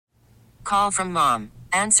call from mom.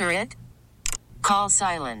 Answer it. Call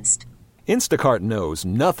silenced. Instacart knows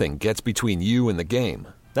nothing gets between you and the game.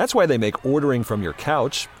 That's why they make ordering from your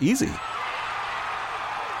couch easy.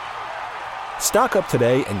 Stock up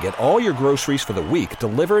today and get all your groceries for the week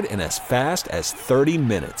delivered in as fast as 30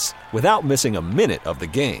 minutes without missing a minute of the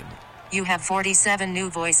game. You have 47 new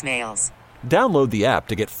voicemails. Download the app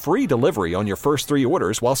to get free delivery on your first 3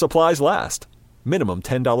 orders while supplies last. Minimum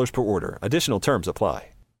 $10 per order. Additional terms apply.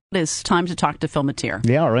 It's time to talk to Phil Matier.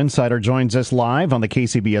 Yeah, our insider joins us live on the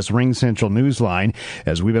KCBS Ring Central Newsline.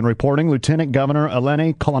 As we've been reporting, Lieutenant Governor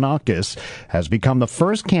Eleni Koulanakis has become the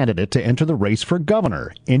first candidate to enter the race for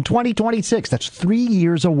governor in 2026. That's 3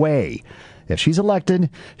 years away. If she's elected,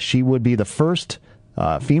 she would be the first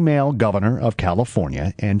female governor of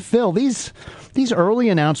California. And Phil, these early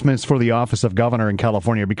announcements for the office of governor in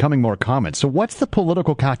California are becoming more common. So what's the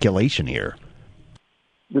political calculation here?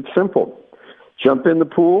 It's simple. Jump in the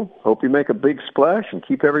pool, hope you make a big splash, and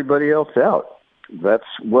keep everybody else out. That's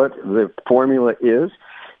what the formula is.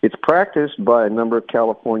 It's practiced by a number of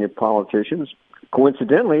California politicians,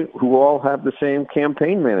 coincidentally, who all have the same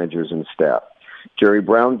campaign managers and staff. Jerry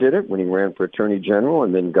Brown did it when he ran for attorney general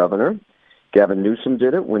and then governor. Gavin Newsom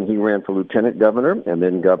did it when he ran for lieutenant governor and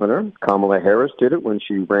then governor. Kamala Harris did it when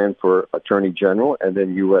she ran for attorney general and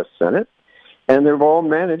then U.S. Senate. And they're all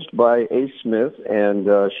managed by A. Smith and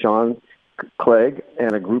Sean Clegg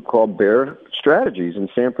and a group called Bear Strategies in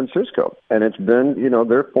San Francisco. And it's been,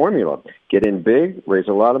 their formula. Get in big, raise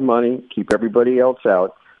a lot of money, keep everybody else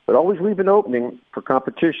out, but always leave an opening for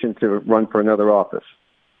competition to run for another office.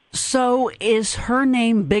 So is her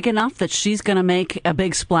name big enough that she's going to make a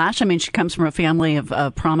big splash? I mean, she comes from a family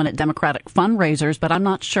of prominent Democratic fundraisers, but I'm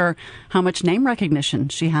not sure how much name recognition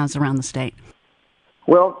she has around the state.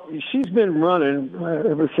 Well, she's been running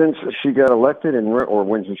ever since she got elected, or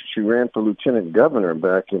when she ran for lieutenant governor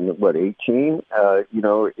back in 18. I'm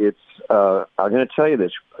going to tell you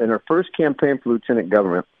this: in her first campaign for lieutenant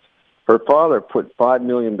governor, her father put $5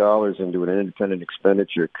 million into an independent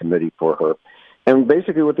expenditure committee for her, and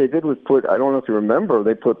basically what they did was I don't know if you remember,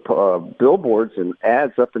 they put billboards and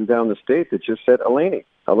ads up and down the state that just said Eleni,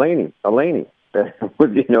 Eleni, Eleni.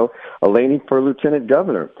 Eleni for lieutenant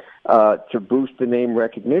governor, to boost the name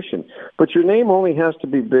recognition. But your name only has to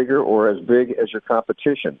be bigger or as big as your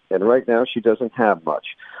competition. And right now she doesn't have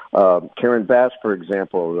much. Karen Bass, for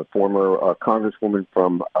example, the former congresswoman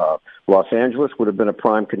from Los Angeles, would have been a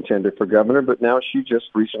prime contender for governor, but now she just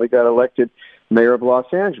recently got elected mayor of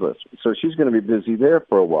Los Angeles. So she's going to be busy there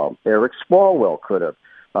for a while. Eric Swalwell could have,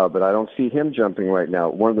 but I don't see him jumping right now.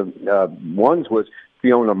 One of the ones was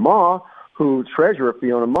Fiona Ma, Treasurer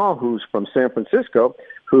Fiona Ma, who's from San Francisco,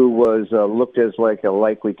 who was looked as like a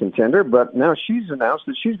likely contender, but now she's announced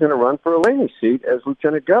that she's going to run for Eleni's seat as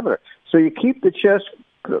lieutenant governor. So you keep the chess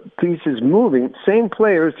pieces moving, same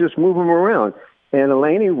players, just move them around. And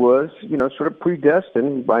Eleni was, sort of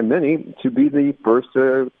predestined by many to be the first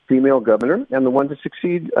female governor and the one to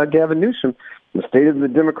succeed Gavin Newsom. The state of the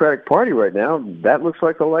Democratic Party right now, that looks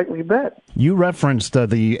like a likely bet. You referenced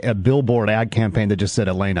the billboard ad campaign that just said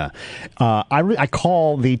Elena. I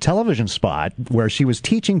call the television spot where she was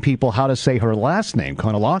teaching people how to say her last name,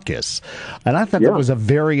 Koulanakis. And I thought that was a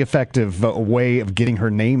very effective way of getting her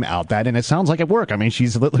name out. And it sounds like it worked. I mean,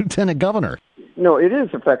 she's the lieutenant governor. No, it is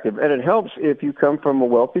effective, and it helps if you come from a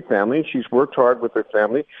wealthy family. She's worked hard with her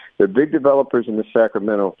family. They're big developers in the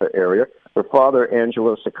Sacramento area. Her father,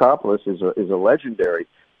 Angelo Sakopoulos, is a legendary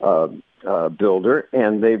builder,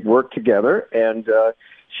 and they've worked together. And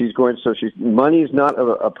money is not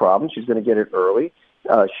a problem. She's going to get it early.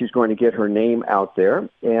 She's going to get her name out there,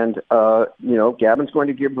 and Gavin's going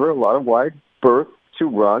to give her a lot of wide berth to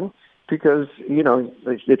run because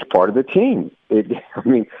it's part of the team.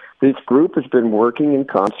 This group has been working in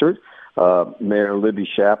concert. Mayor Libby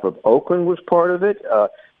Schaaf of Oakland was part of it.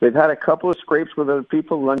 They've had a couple of scrapes with other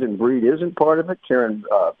people. London Breed isn't part of it. Karen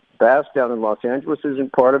Bass down in Los Angeles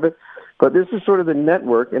isn't part of it. But this is sort of the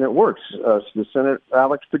network, and it works. The Senator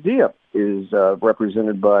Alex Padilla is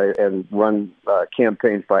represented by and run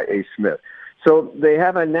campaigns by A. Smith. So they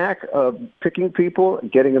have a knack of picking people,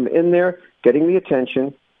 getting them in there, getting the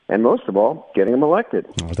attention, and most of all, getting them elected.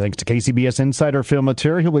 Well, thanks to KCBS Insider Phil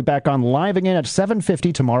Matier. He'll be back on live again at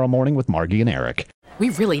 7:50 tomorrow morning with Margie and Eric. We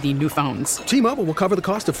really need new phones. T-Mobile will cover the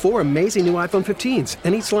cost of 4 amazing new iPhone 15s,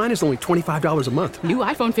 and each line is only $25 a month. New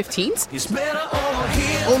iPhone 15s? It's better over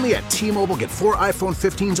here. Only at T-Mobile, get 4 iPhone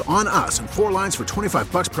 15s on us and 4 lines for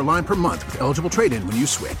 $25 per line per month with eligible trade-in when you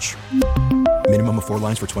switch. Minimum of 4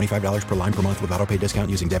 lines for $25 per line per month with autopay discount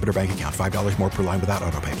using debit or bank account. $5 more per line without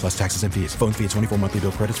autopay, plus taxes and fees. Phone fee at 24 monthly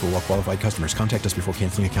bill credits for well-qualified customers. Contact us before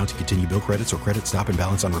canceling account to continue bill credits or credit stop and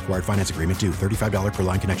balance on required finance agreement due. $35 per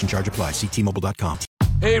line connection charge applies. See T-Mobile.com.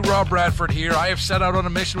 Hey, Rob Bradford here. I have set out on a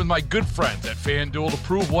mission with my good friends at FanDuel to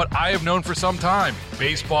prove what I have known for some time.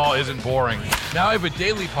 Baseball isn't boring. Now I have a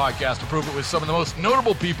daily podcast to prove it with some of the most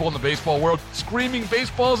notable people in the baseball world, screaming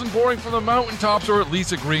baseball isn't boring from the mountaintops, or at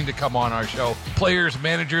least agreeing to come on our show. Players,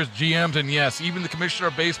 managers, GMs, and yes, even the commissioner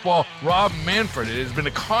of baseball, Rob Manfred. It has been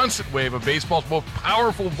a constant wave of baseball's most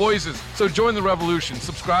powerful voices. So join the revolution.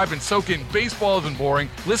 Subscribe and soak in Baseball Isn't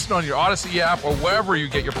Boring. Listen on your Odyssey app or wherever you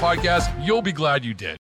get your podcasts. You'll be glad you did.